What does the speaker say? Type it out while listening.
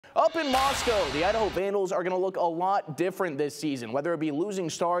Up in Moscow, the Idaho Vandals are going to look a lot different this season, whether it be losing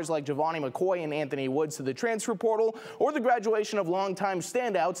stars like Giovanni McCoy and Anthony Woods to the transfer portal, or the graduation of longtime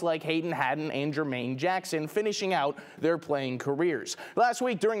standouts like Hayden Haddon and Jermaine Jackson finishing out their playing careers. Last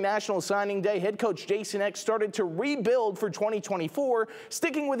week during National Signing Day, head coach Jason Eck started to rebuild for 2024,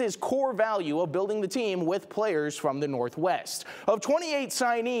 sticking with his core value of building the team with players from the Northwest. Of 28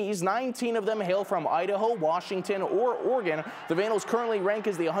 signees, 19 of them hail from Idaho, Washington, or Oregon. The Vandals currently rank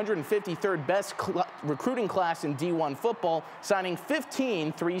as the 153rd best recruiting class in D1 football, signing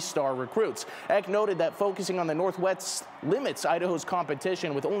 15 three-star recruits. Eck noted that focusing on the Northwest limits Idaho's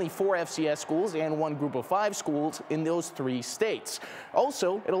competition with only 4 FCS schools and 1 Group of 5 schools in those 3 states.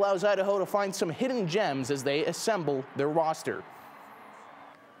 Also, it allows Idaho to find some hidden gems as they assemble their roster.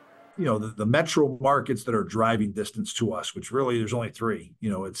 You know, the metro markets that are driving distance to us, which really there's only 3.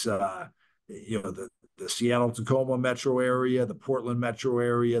 You know, it's the Seattle-Tacoma metro area, the Portland metro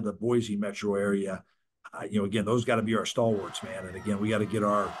area, the Boise metro area. Again, those got to be our stalwarts, man. And again, we got to get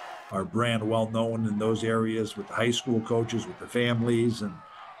our brand well known in those areas with the high school coaches, with the families. And,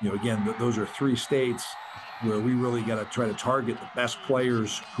 again, those are 3 states where we really got to try to target the best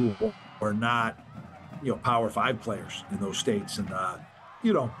players who are not, Power 5 players in those states. And,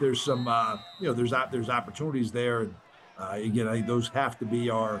 there's some, there's opportunities there. And again, I think those have to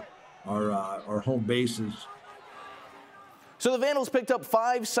be our home bases. So the Vandals picked up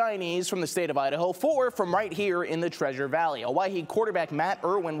 5 signees from the state of Idaho, 4 from right here in the Treasure Valley. Owyhee quarterback Matt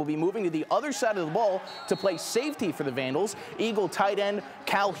Irwin will be moving to the other side of the ball to play safety for the Vandals. Eagle tight end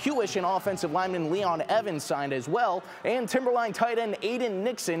Cal Huish and offensive lineman Leon Evans signed as well. And Timberline tight end Aiden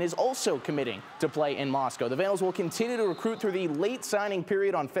Nixon is also committing to play in Moscow. The Vandals will continue to recruit through the late signing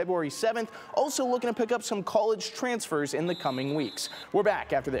period on February 7th, also looking to pick up some college transfers in the coming weeks. We're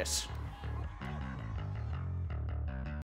back after this.